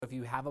if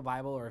you have a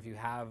Bible or if you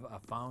have a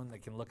phone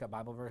that can look up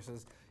Bible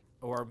verses,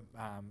 or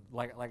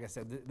like I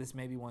said, this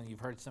may be one you've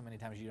heard so many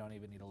times you don't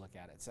even need to look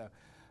at it. So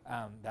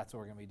that's what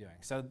we're going to be doing.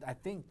 So I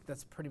think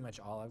that's pretty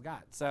much all I've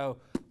got. So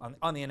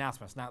on the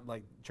announcements, not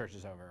like church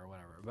is over or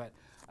whatever. But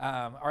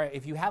all right,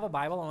 if you have a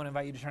Bible, I want to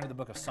invite you to turn to the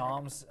book of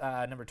Psalms,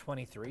 number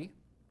 23.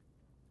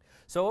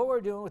 So what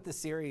we're doing with this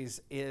series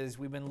is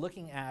we've been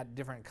looking at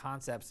different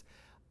concepts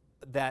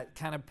that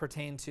kind of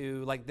pertain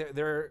to, like,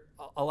 there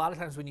a lot of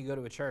times when you go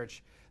to a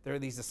church, there are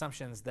these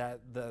assumptions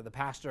that the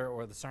pastor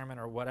or the sermon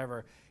or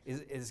whatever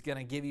is going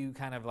to give you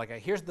kind of like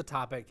here's the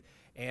topic,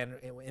 and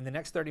in the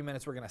next 30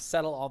 minutes we're going to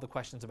settle all the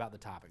questions about the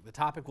topic. The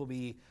topic will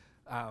be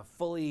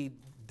fully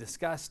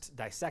discussed,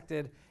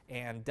 dissected,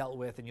 and dealt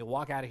with, and you'll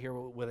walk out of here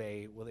with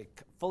a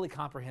fully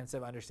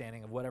comprehensive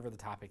understanding of whatever the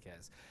topic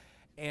is.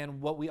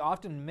 And what we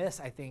often miss,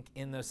 I think,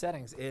 in those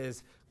settings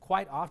is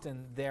quite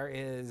often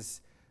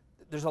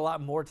there's a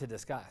lot more to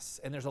discuss,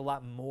 and there's a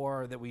lot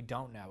more that we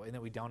don't know and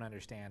that we don't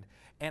understand.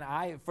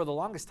 And for the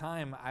longest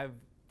time, I've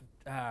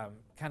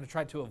kind of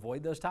tried to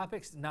avoid those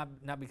topics,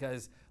 not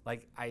because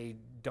like I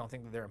don't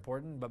think that they're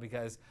important, but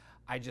because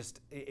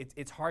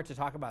it's hard to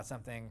talk about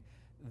something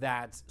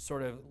that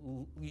sort of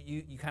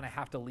you kind of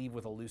have to leave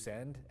with a loose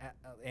end,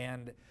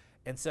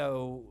 and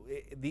so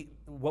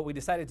what we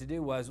decided to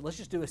do was let's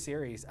just do a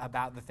series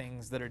about the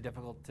things that are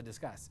difficult to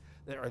discuss,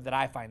 or that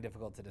I find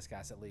difficult to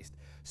discuss at least.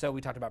 So we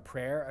talked about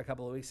prayer a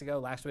couple of weeks ago.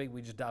 Last week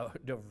we just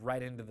dove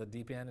right into the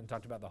deep end and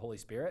talked about the Holy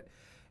Spirit.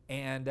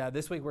 And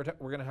this week we're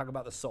going to talk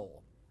about the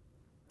soul.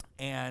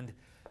 And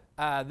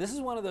this is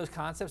one of those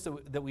concepts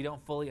that we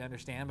don't fully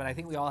understand, but I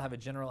think we all have a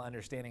general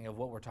understanding of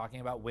what we're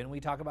talking about when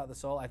we talk about the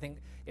soul. I think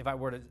if I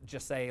were to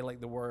just say like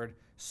the word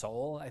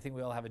soul, I think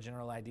we all have a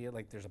general idea.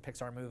 Like there's a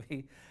Pixar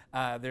movie,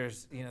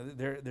 there's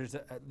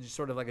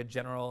sort of like a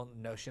general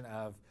notion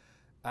of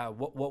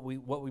what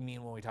we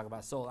mean when we talk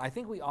about soul. I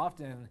think we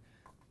often,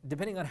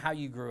 depending on how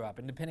you grew up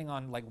and depending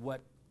on like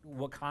what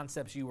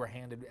concepts you were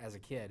handed as a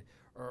kid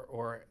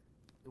or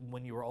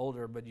when you were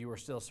older, but you were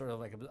still sort of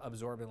like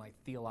absorbing like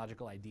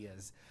theological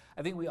ideas.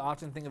 I think we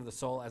often think of the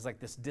soul as like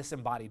this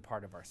disembodied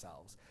part of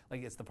ourselves.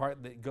 Like it's the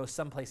part that goes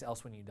someplace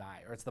else when you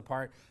die, or it's the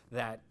part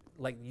that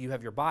like you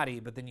have your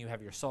body, but then you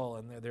have your soul,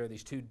 and there are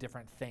these two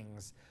different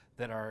things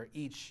that are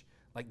each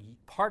like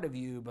part of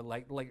you, but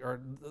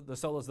or the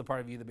soul is the part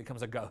of you that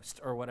becomes a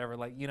ghost or whatever.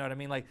 Like, you know what I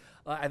mean? Like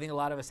I think a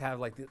lot of us have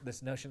like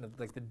this notion of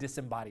like the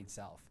disembodied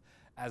self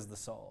as the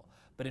soul,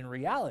 but in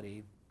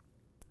reality,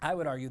 I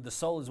would argue the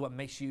soul is what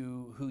makes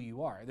you who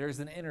you are. There's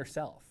an inner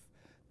self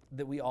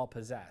that we all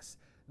possess.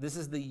 This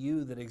is the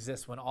you that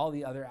exists when all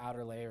the other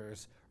outer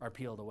layers are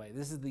peeled away.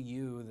 This is the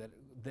you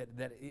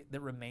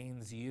that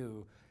remains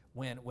you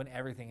when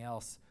everything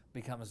else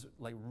becomes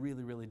like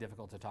really, really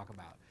difficult to talk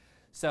about.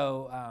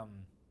 So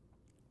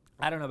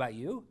I don't know about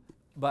you,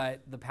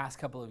 but the past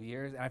couple of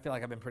years, and I feel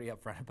like I've been pretty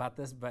upfront about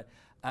this, but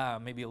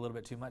maybe a little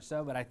bit too much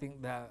so, but I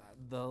think that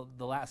the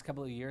last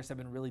couple of years have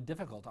been really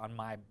difficult on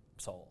my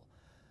soul.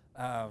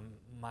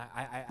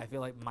 I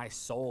feel like my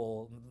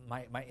soul,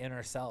 my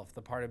inner self,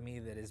 the part of me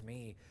that is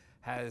me,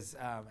 has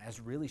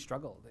really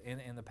struggled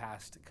in the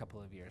past couple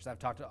of years. I've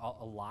talked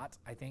a lot,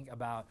 I think,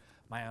 about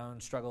my own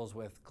struggles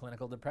with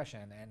clinical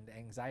depression and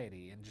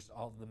anxiety and just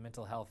all the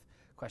mental health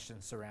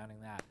questions surrounding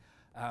that.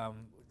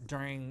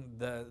 During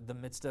the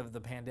midst of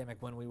the pandemic,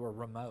 when we were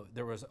remote,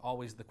 there was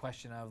always the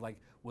question of like,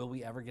 will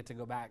we ever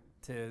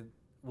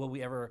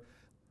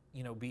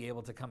be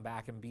able to come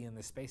back and be in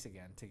this space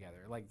again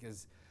together? Like,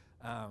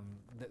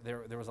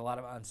 there was a lot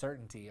of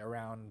uncertainty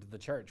around the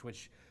church,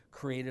 which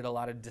created a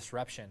lot of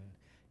disruption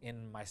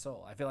in my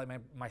soul. I feel like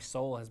my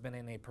soul has been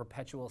in a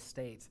perpetual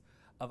state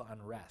of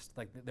unrest.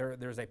 Like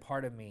there's a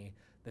part of me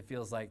that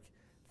feels like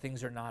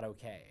things are not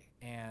okay,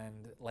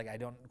 and like I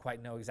don't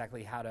quite know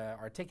exactly how to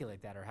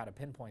articulate that or how to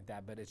pinpoint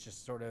that, but it's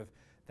just sort of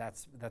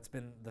that's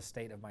been the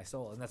state of my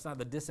soul. And that's not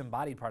the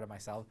disembodied part of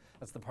myself,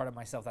 that's the part of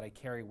myself that I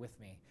carry with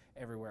me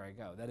everywhere I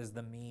go. That is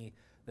the me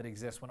that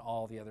exists when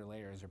all the other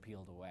layers are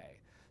peeled away.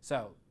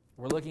 So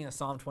we're looking at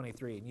Psalm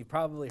 23, and you've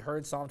probably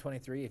heard Psalm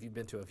 23 if you've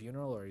been to a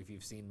funeral or if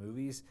you've seen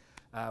movies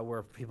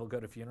where people go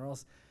to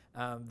funerals.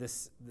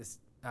 This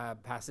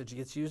passage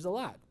gets used a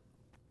lot.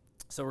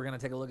 So we're going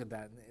to take a look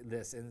at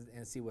this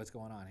and see what's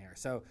going on here.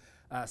 So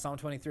Psalm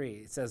 23,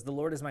 it says, "The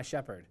Lord is my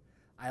shepherd.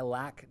 I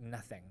lack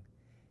nothing.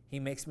 He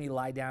makes me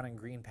lie down in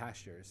green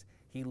pastures.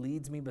 He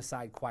leads me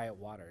beside quiet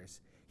waters.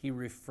 He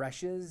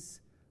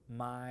refreshes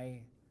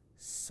my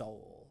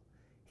soul.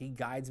 He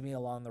guides me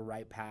along the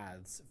right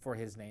paths for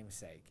his name's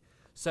sake."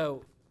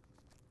 So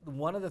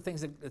one of the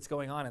things that's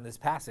going on in this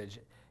passage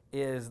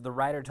is the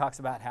writer talks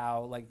about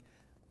how like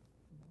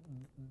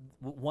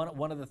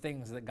one of the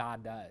things that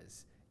God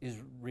does is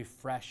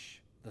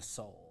refresh the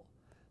soul.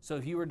 So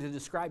if you were to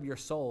describe your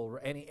soul,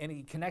 and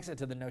he connects it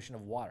to the notion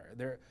of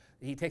water.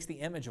 He takes the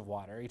image of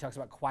water, he talks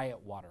about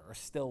quiet water or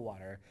still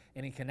water,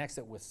 and he connects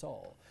it with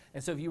soul.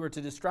 And so if you were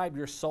to describe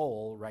your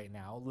soul right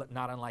now,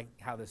 not unlike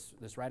how this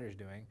writer is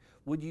doing,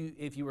 would you,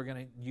 if you were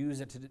going to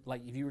use it to,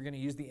 like if you were going to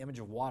use the image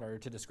of water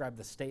to describe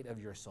the state of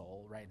your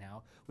soul right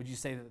now, would you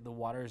say that the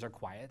waters are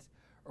quiet,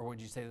 or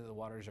would you say that the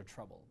waters are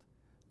troubled?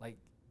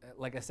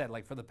 Like I said,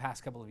 like for the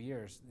past couple of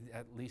years,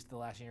 at least the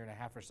last year and a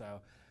half or so,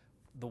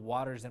 the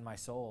waters in my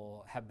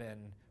soul have been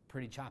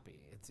pretty choppy.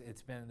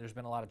 There's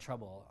been a lot of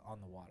trouble on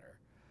the water.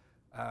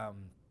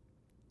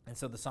 And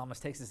so the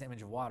psalmist takes this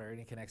image of water and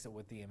he connects it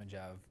with the image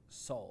of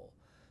soul.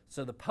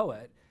 So the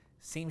poet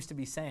seems to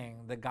be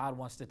saying that God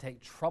wants to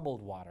take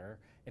troubled water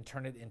and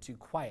turn it into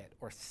quiet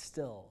or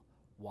still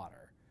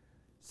water.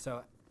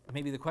 So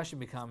maybe the question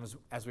becomes,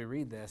 as we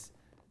read this,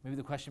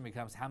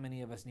 how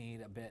many of us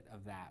need a bit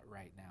of that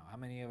right now? How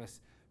many of us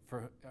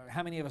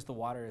the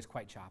water is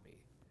quite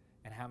choppy?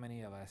 And how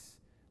many of us,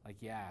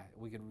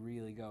 we could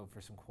really go for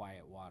some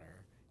quiet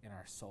water in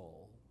our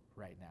soul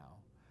right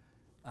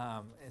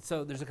now? And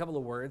so there's a couple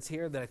of words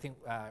here that I think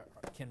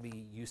can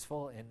be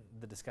useful in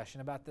the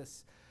discussion about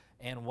this.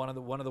 And one of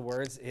the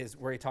words is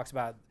where he talks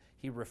about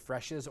he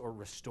refreshes or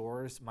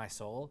restores my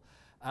soul.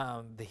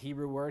 The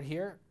Hebrew word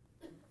here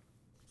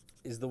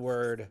is the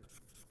word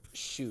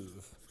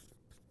shuv.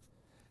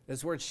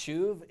 This word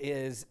shuv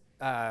is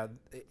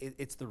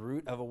it's the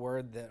root of a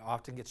word that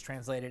often gets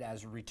translated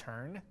as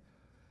return.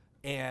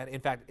 And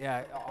in fact,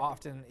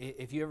 often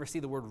if you ever see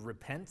the word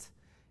repent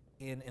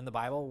in the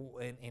Bible,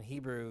 in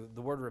Hebrew,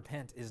 the word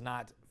repent is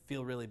not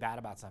feel really bad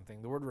about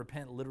something. The word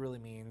repent literally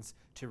means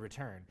to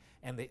return.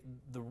 And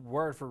the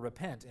word for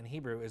repent in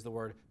Hebrew is the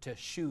word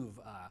teshuv.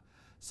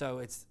 So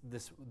it's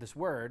this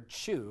word,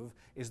 shuv,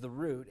 is the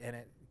root, and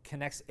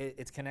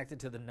it's connected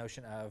to the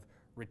notion of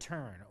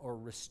return or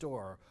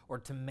restore, or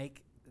to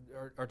make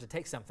or to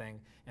take something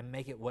and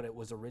make it what it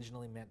was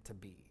originally meant to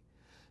be.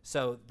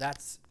 So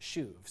that's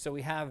shuv. So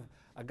we have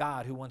a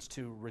God who wants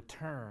to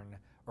return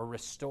or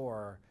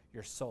restore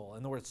your soul.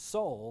 And the word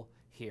soul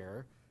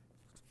here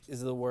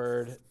is the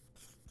word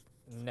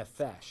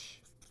nephesh.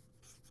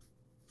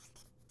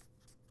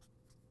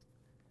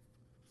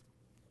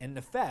 And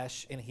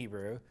nephesh in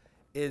Hebrew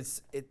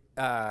it's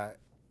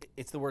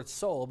the word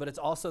soul, but it's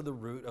also the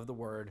root of the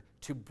word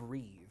to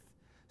breathe.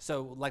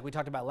 So like we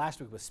talked about last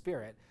week with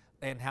spirit,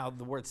 and how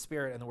the word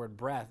spirit and the word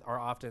breath are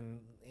often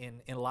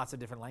in lots of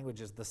different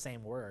languages the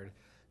same word.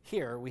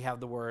 Here we have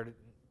the word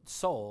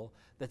soul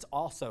that's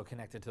also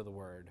connected to the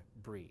word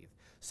breathe.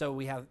 So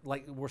we have,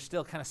 we're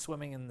still kind of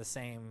swimming in the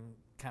same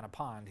kind of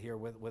pond here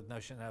with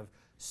notion of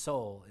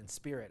soul and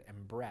spirit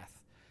and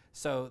breath.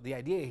 So the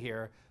idea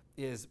here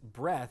is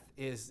breath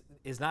is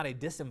not a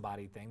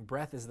disembodied thing.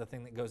 Breath is the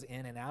thing that goes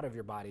in and out of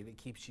your body that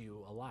keeps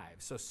you alive.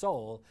 So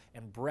soul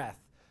and breath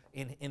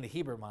in the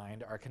Hebrew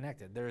mind are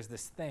connected. There is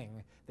this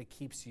thing that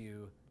keeps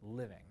you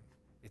living.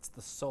 It's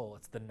the soul,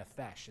 it's the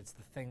nephesh, it's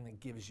the thing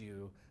that gives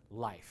you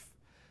life.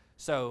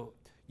 So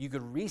you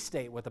could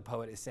restate what the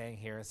poet is saying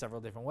here in several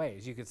different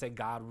ways. You could say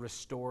God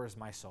restores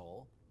my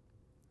soul.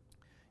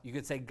 You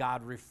could say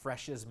God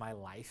refreshes my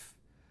life.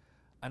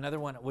 Another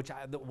one,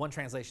 the one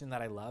translation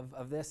that I love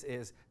of this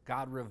is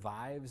God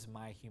revives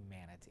my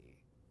humanity.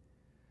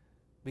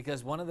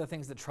 Because one of the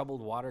things that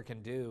troubled water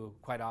can do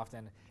quite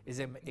often is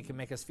it can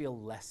make us feel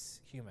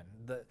less human.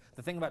 The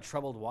thing about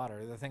troubled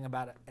water, the thing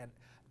about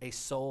a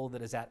soul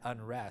that is at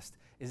unrest,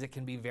 is it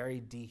can be very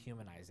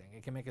dehumanizing.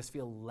 It can make us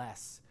feel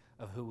less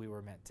of who we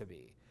were meant to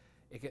be.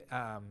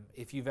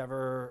 If you've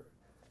ever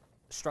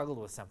struggled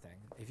with something,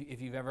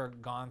 if you've ever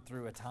gone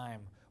through a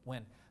time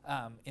when,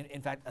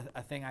 in fact,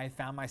 a thing I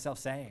found myself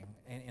saying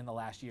in the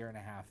last year and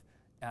a half,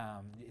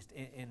 just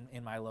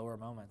in my lower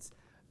moments,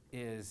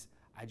 is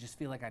I just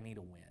feel like I need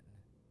a win.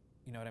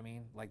 You know what I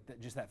mean?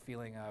 Just that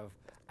feeling of,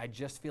 I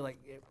just feel like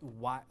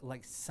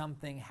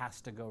something has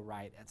to go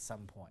right at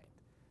some point.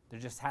 There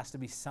just has to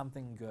be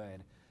something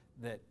good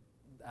that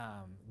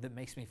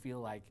makes me feel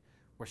like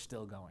we're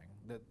still going,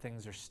 that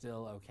things are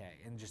still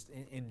okay, and just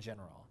in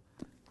general.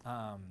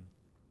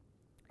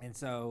 And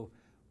so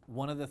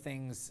one of the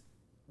things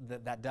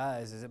that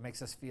does is it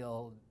makes us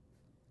feel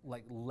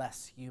like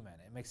less human.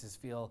 It makes us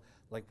feel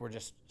like we're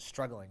just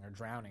struggling or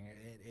drowning.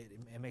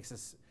 It makes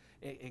us,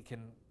 it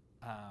can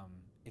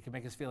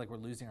make us feel like we're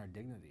losing our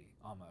dignity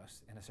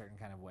almost in a certain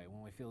kind of way,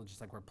 when we feel just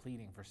like we're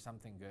pleading for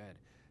something good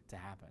to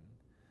happen.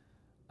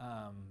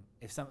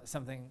 If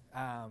something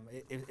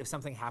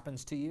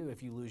happens to you,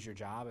 if you lose your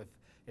job,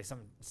 if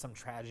some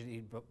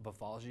tragedy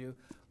befalls you,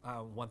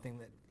 one thing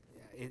that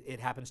it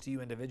happens to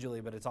you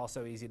individually, but it's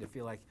also easy to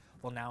feel like,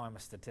 well, now I'm a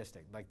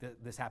statistic. Like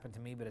this happened to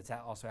me, but it's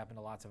also happened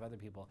to lots of other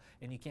people.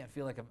 And you can't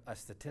feel like a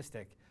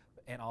statistic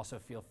and also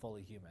feel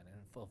fully human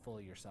and feel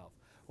fully yourself.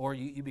 Or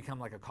you become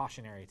like a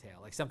cautionary tale.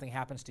 Like something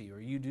happens to you,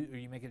 or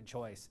you make a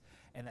choice,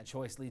 and that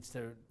choice leads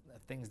to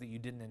things that you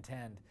didn't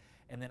intend.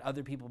 And then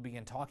other people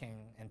begin talking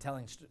and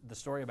telling the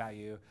story about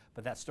you,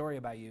 but that story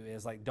about you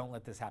is like, don't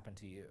let this happen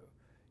to you.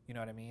 You know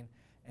what I mean?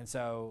 And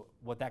so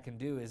what that can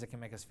do is it can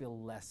make us feel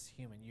less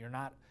human. You're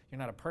not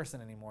a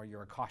person anymore.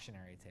 You're a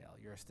cautionary tale.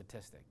 You're a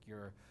statistic.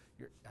 Your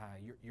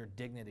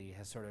dignity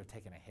has sort of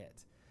taken a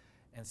hit.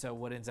 And so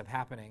what ends up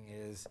happening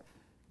is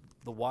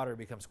the water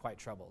becomes quite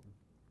troubled,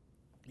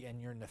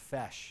 and your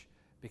nephesh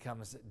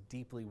becomes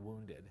deeply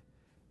wounded,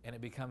 and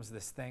it becomes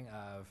this thing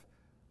of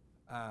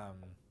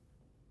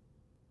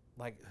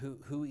like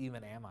who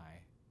even am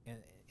I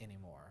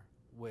anymore?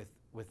 with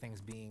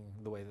things being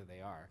the way that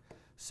they are.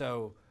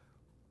 So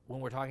when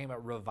we're talking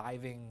about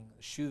reviving,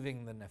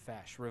 shuving the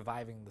nefesh,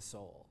 reviving the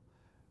soul,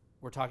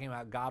 we're talking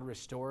about God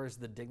restores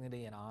the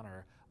dignity and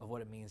honor of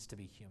what it means to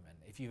be human.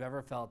 If you've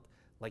ever felt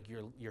like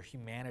your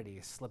humanity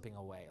is slipping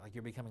away, like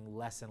you're becoming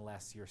less and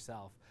less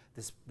yourself,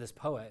 this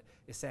poet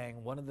is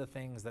saying one of the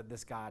things that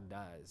this God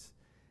does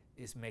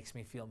is makes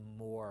me feel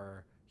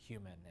more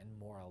human and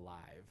more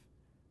alive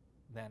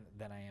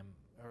than I am,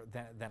 or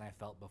than I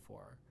felt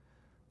before.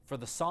 For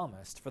the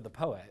psalmist, for the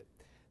poet,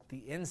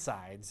 the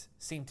insides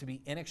seem to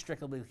be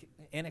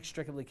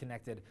inextricably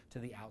connected to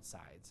the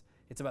outsides.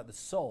 It's about the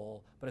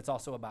soul, but it's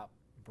also about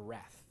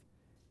breath,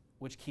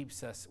 which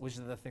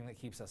is the thing that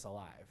keeps us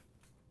alive.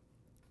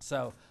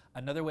 So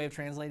another way of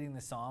translating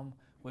the psalm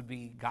would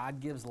be God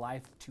gives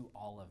life to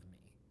all of me,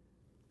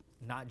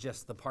 not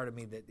just the part of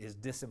me that is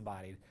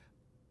disembodied,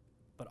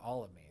 but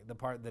all of me, the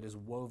part that is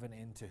woven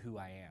into who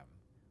I am.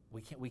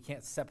 We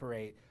can't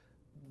separate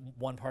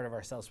one part of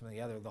ourselves from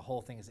the other. The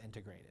whole thing is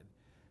integrated.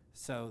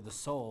 So the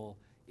soul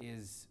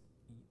is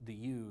the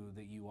you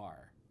that you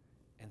are.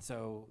 And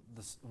so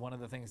one of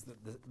the things that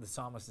the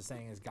psalmist is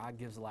saying is God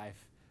gives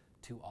life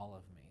to all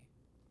of me.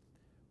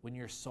 When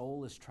your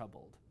soul is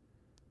troubled,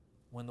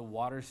 when the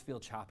waters feel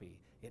choppy,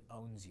 it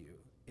owns you.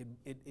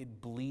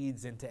 It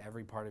bleeds into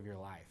every part of your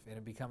life. And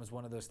it becomes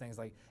one of those things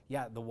like,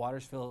 yeah, the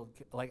waters feel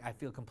like I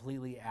feel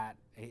completely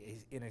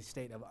in a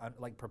state of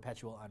like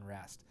perpetual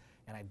unrest,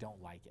 and I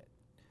don't like it.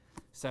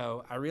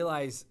 So I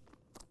realize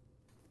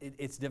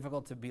it's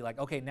difficult to be like,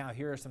 okay, now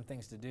here are some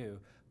things to do,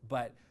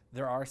 but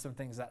there are some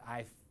things that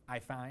I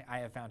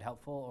have found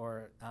helpful,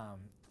 or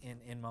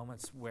in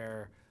moments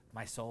where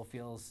my soul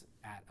feels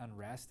at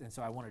unrest, and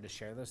so I wanted to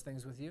share those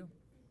things with you.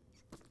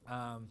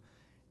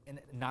 And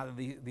not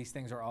that these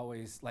things are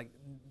always like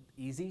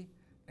easy,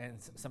 and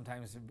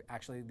sometimes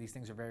actually these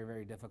things are very,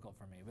 very difficult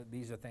for me. But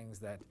these are things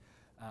that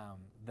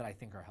I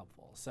think are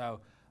helpful. So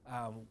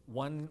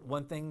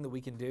one thing that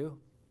we can do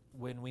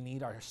when we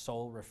need our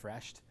soul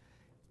refreshed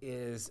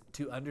is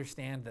to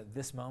understand that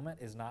this moment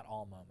is not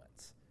all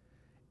moments.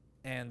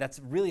 And that's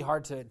really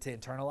hard to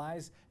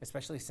internalize,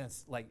 especially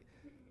since like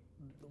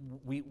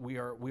we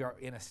are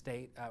in a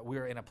state, we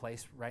are in a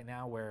place right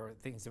now where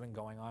things have been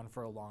going on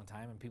for a long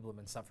time and people have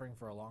been suffering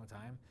for a long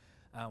time.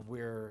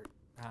 We're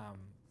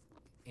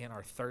in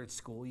our third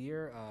school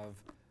year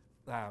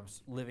of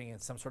living in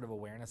some sort of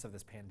awareness of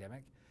this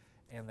pandemic,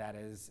 and that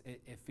is,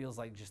 it feels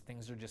like just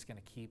things are just going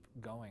to keep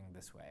going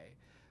this way.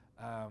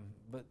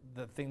 But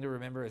the thing to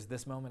remember is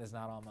this moment is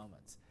not all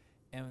moments.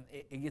 And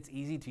it gets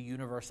easy to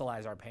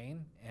universalize our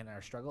pain and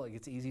our struggle. It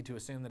gets easy to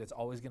assume that it's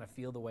always going to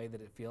feel the way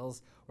that it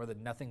feels, or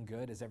that nothing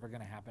good is ever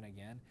going to happen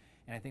again.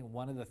 And I think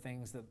one of the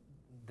things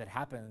that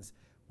happens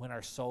when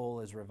our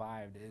soul is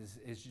revived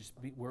is just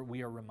where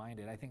we are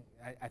reminded. I think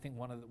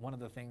one of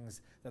the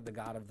things that the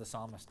God of the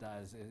psalmist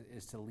does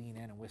is to lean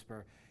in and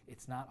whisper,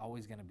 it's not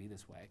always going to be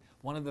this way.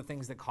 One of the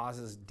things that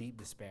causes deep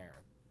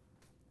despair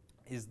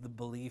is the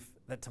belief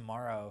that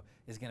tomorrow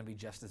is going to be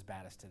just as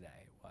bad as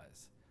today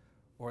was.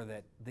 Or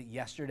that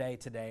yesterday,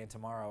 today, and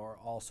tomorrow are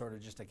all sort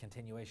of just a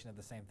continuation of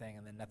the same thing,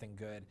 and then nothing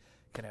good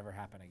can ever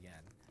happen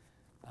again.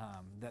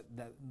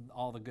 That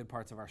all the good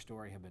parts of our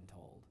story have been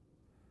told.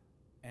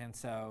 And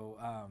so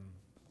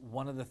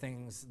one of the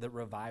things that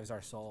revives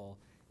our soul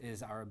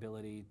is our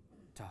ability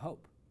to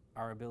hope,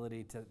 our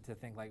ability to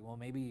think like, well,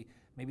 maybe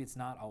it's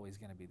not always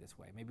going to be this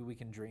way. Maybe we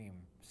can dream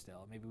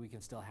still. Maybe we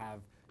can still have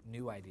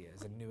new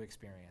ideas and new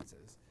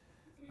experiences.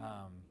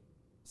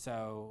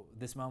 So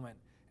this moment,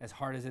 as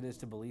hard as it is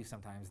to believe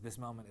sometimes, this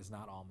moment is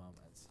not all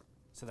moments.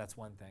 So that's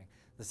one thing.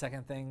 The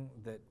second thing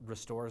that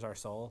restores our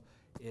soul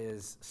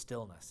is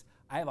stillness.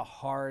 I have a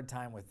hard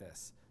time with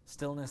this.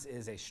 Stillness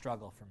is a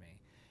struggle for me.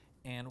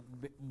 And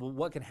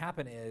what can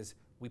happen is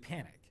we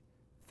panic.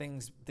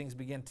 Things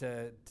begin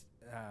to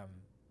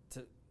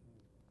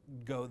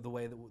go the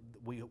way that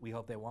we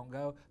hope they won't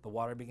go. The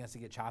water begins to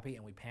get choppy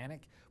and we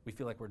panic. We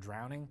feel like we're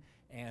drowning,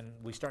 and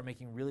we start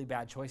making really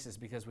bad choices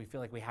because we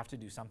feel like we have to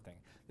do something.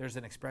 There's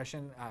an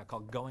expression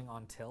called going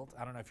on tilt.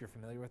 I don't know if you're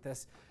familiar with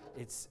this.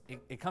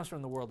 It comes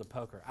from the world of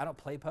poker. I don't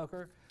play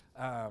poker.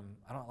 I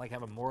don't like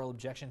have a moral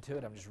objection to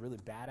it. I'm just really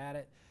bad at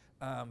it.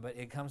 But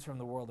it comes from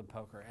the world of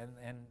poker.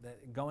 And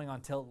going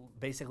on tilt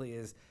basically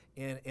is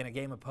in a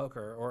game of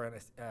poker, or in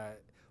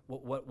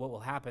what will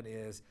happen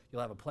is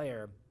you'll have a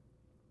player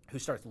who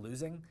starts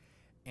losing,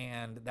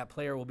 and that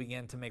player will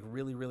begin to make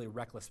really, really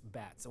reckless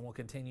bets, and will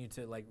continue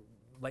to like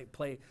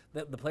play.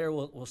 The player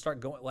will start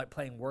going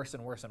playing worse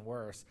and worse and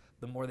worse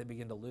the more they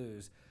begin to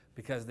lose,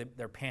 because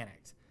they're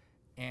panicked,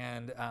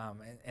 and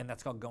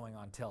that's called going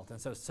on tilt. And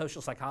so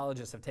social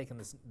psychologists have taken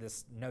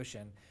this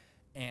notion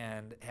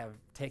and have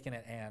taken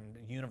it and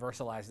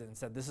universalized it and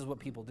said this is what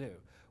people do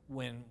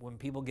when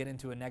people get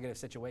into a negative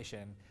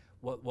situation.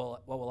 What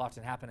will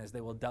often happen is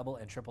they will double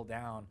and triple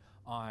down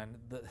on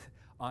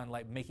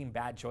like making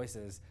bad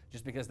choices,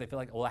 just because they feel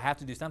like, well, I have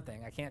to do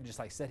something. I can't just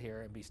like sit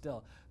here and be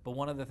still. But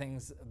one of the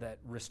things that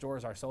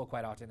restores our soul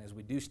quite often is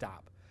we do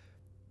stop,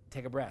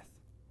 take a breath,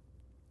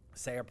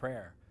 say a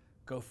prayer,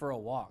 go for a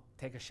walk,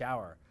 take a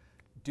shower,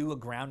 do a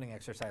grounding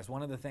exercise.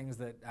 One of the things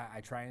that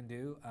I try and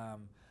do,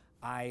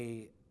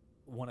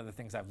 one of the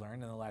things I've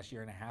learned in the last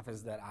year and a half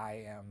is that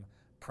I am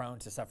prone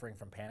to suffering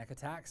from panic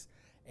attacks.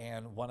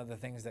 And one of the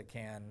things that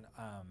can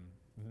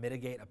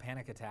mitigate a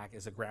panic attack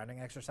is a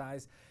grounding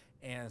exercise.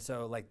 And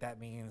so like that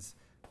means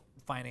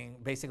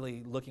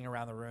basically looking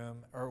around the room,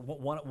 or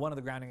one of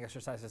the grounding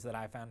exercises that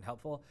I found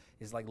helpful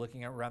is like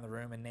looking around the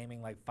room and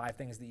naming like 5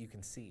 things that you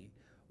can see,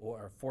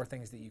 or 4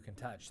 things that you can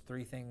touch,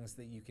 3 things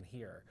that you can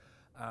hear.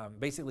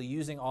 Basically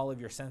using all of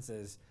your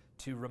senses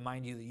to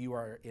remind you that you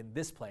are in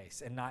this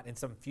place and not in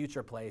some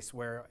future place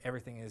where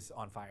everything is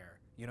on fire.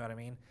 You know what I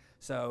mean?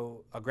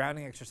 So a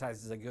grounding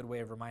exercise is a good way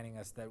of reminding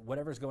us that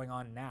whatever's going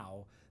on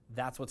now,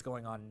 that's what's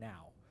going on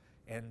now.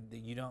 And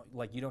you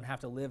don't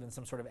have to live in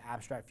some sort of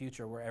abstract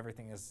future where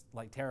everything is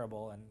like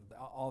terrible and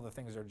all the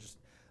things are just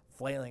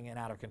flailing and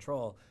out of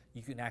control.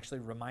 You can actually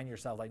remind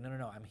yourself like,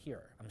 no, I'm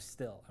here. I'm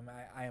still.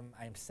 I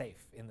am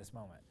safe in this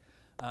moment.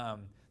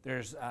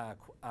 There's a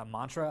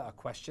mantra, a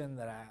question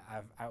that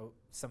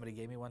somebody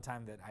gave me one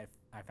time that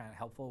I found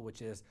helpful,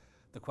 which is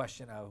the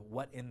question of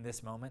what in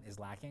this moment is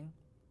lacking.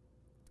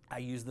 I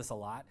use this a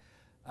lot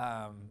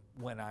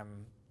when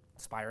I'm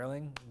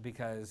spiraling,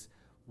 because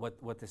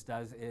what this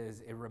does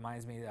is it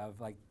reminds me of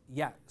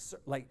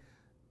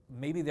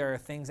maybe there are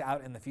things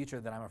out in the future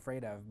that I'm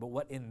afraid of, but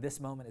what in this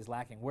moment is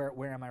lacking?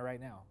 Where am I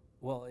right now?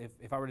 Well,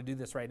 if I were to do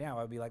this right now,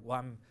 I would be like, well,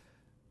 I'm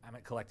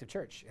at Collective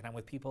Church and I'm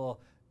with people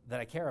that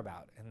I care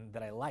about and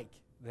that I like,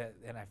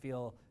 and I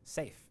feel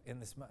safe in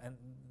this, and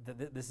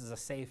this is a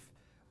safe,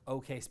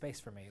 okay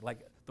space for me.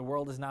 Like the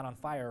world is not on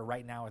fire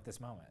right now at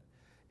this moment.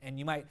 And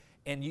you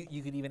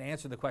could even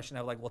answer the question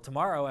of like, well,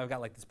 tomorrow I've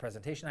got like this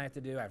presentation I have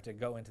to do. I have to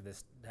go into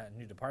this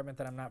new department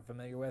that I'm not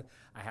familiar with.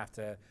 I have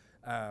to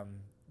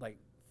like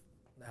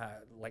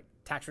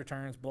tax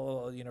returns,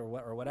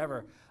 or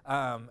whatever.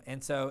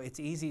 And so it's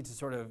easy to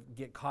sort of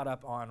get caught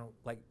up on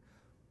like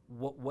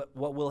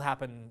what will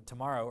happen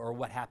tomorrow or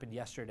what happened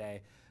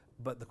yesterday.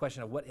 But the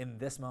question of what in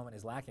this moment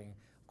is lacking,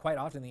 quite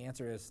often the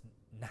answer is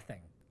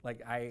nothing.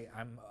 Like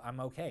I'm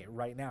okay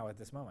right now at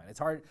this moment. It's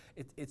hard.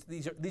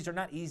 These are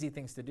not easy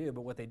things to do,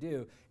 but what they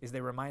do is they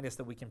remind us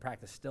that we can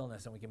practice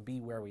stillness and we can be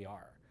where we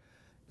are.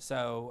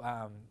 So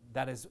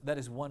that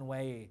is one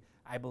way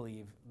I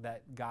believe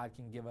that God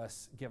can give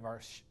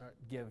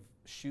shuv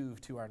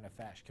to our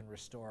nefesh, can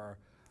restore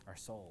our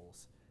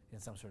souls in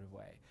some sort of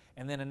way.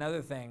 And then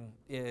another thing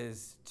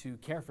is to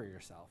care for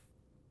yourself.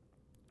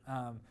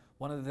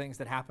 One of the things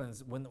that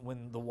happens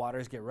when the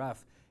waters get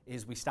rough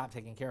is we stop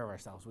taking care of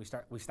ourselves.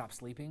 We stop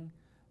sleeping.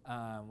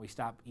 We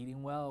stop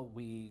eating well.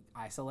 We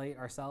isolate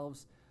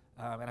ourselves.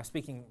 And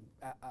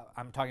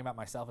I'm talking about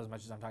myself as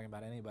much as I'm talking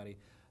about anybody.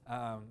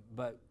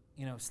 But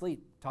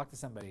sleep. Talk to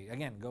somebody.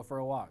 Again, go for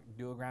a walk.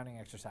 Do a grounding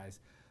exercise.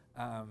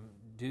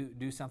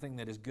 Do something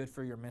that is good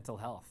for your mental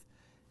health,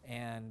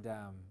 and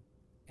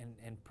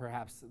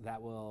perhaps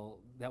that will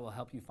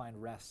help you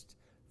find rest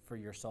for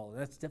your soul.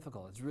 That's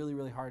difficult. It's really,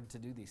 really hard to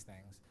do these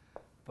things.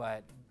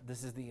 But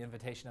this is the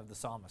invitation of the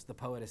psalmist. The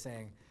poet is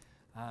saying,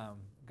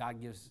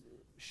 God gives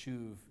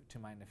shuv to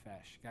my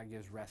nefesh. God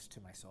gives rest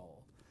to my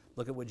soul.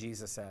 Look at what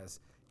Jesus says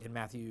in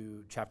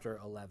Matthew chapter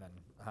 11,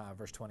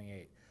 verse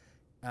 28.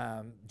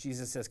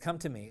 Jesus says, "Come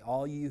to me,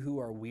 all you who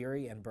are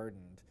weary and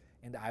burdened,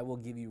 and I will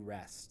give you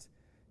rest.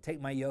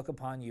 Take my yoke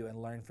upon you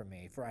and learn from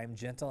me, for I am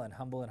gentle and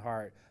humble in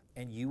heart,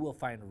 and you will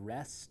find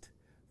rest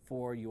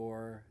for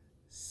your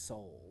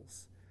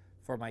souls.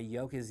 For my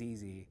yoke is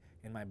easy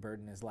and my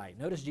burden is light."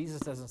 Notice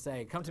Jesus doesn't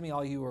say, "Come to me,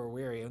 all you who are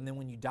weary," and then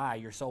when you die,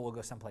 your soul will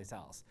go someplace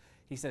else.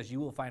 He says, "You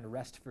will find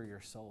rest for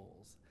your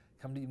souls.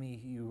 Come to me,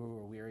 you who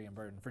are weary and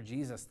burdened." For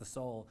Jesus, the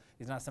soul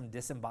is not some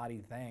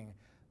disembodied thing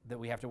that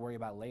we have to worry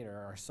about later.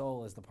 Our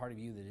soul is the part of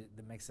you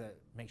that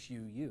makes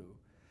you you.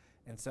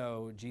 And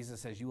so Jesus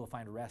says, you will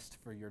find rest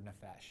for your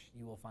nefesh.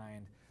 You will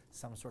find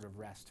some sort of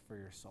rest for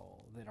your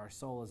soul. That our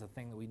soul is a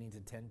thing that we need to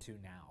tend to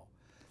now.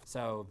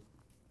 So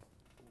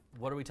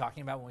what are we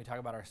talking about when we talk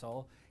about our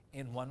soul?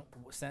 In one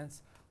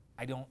sense,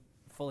 I don't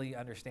fully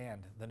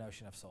understand the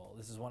notion of soul.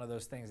 This is one of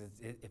those things,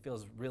 it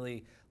feels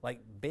really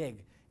like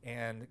big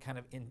and kind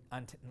of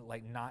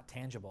like not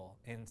tangible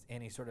in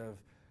any sort of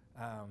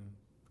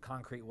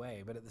concrete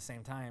way. But at the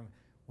same time,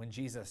 when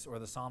Jesus or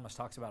the psalmist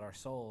talks about our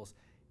souls,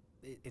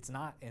 it's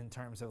not in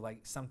terms of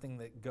like something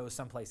that goes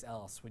someplace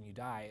else when you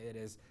die.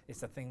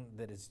 It's a thing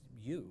that is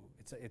you.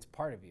 It's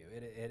part of you.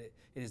 It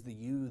is the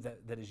you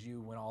that is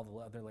you when all the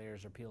other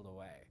layers are peeled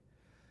away.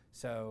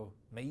 So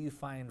may you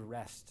find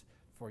rest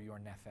for your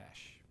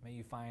nefesh. May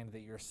you find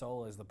that your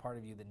soul is the part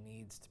of you that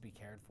needs to be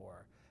cared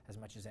for as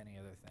much as any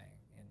other thing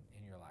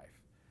in your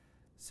life.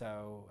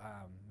 So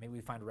may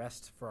we find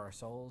rest for our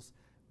souls.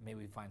 May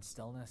we find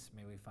stillness.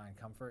 May we find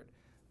comfort.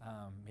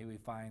 May we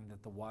find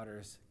that the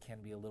waters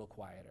can be a little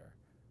quieter,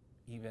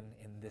 even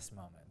in this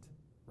moment,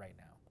 right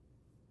now.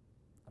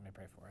 Let me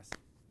pray for us.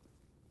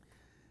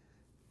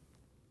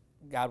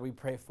 God, we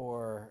pray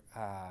for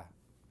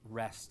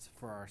rest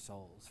for our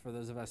souls. For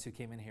those of us who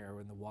came in here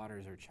when the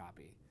waters are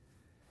choppy,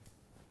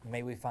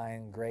 may we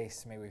find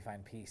grace. May we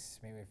find peace.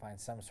 May we find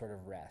some sort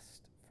of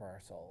rest for our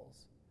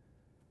souls.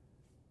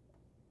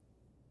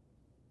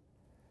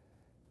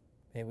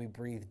 May we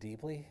breathe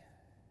deeply.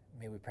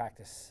 May we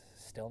practice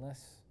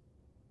stillness.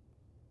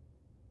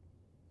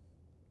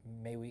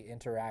 May we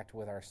interact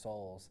with our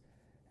souls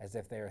as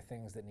if they are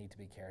things that need to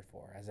be cared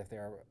for, as if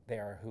they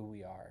are who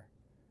we are.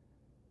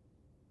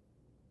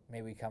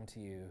 May we come to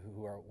you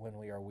when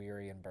we are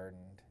weary and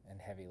burdened and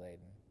heavy laden.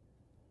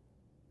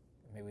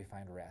 May we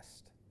find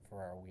rest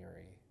for our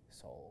weary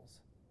souls.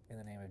 In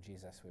the name of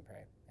Jesus we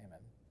pray. Amen.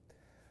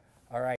 All right.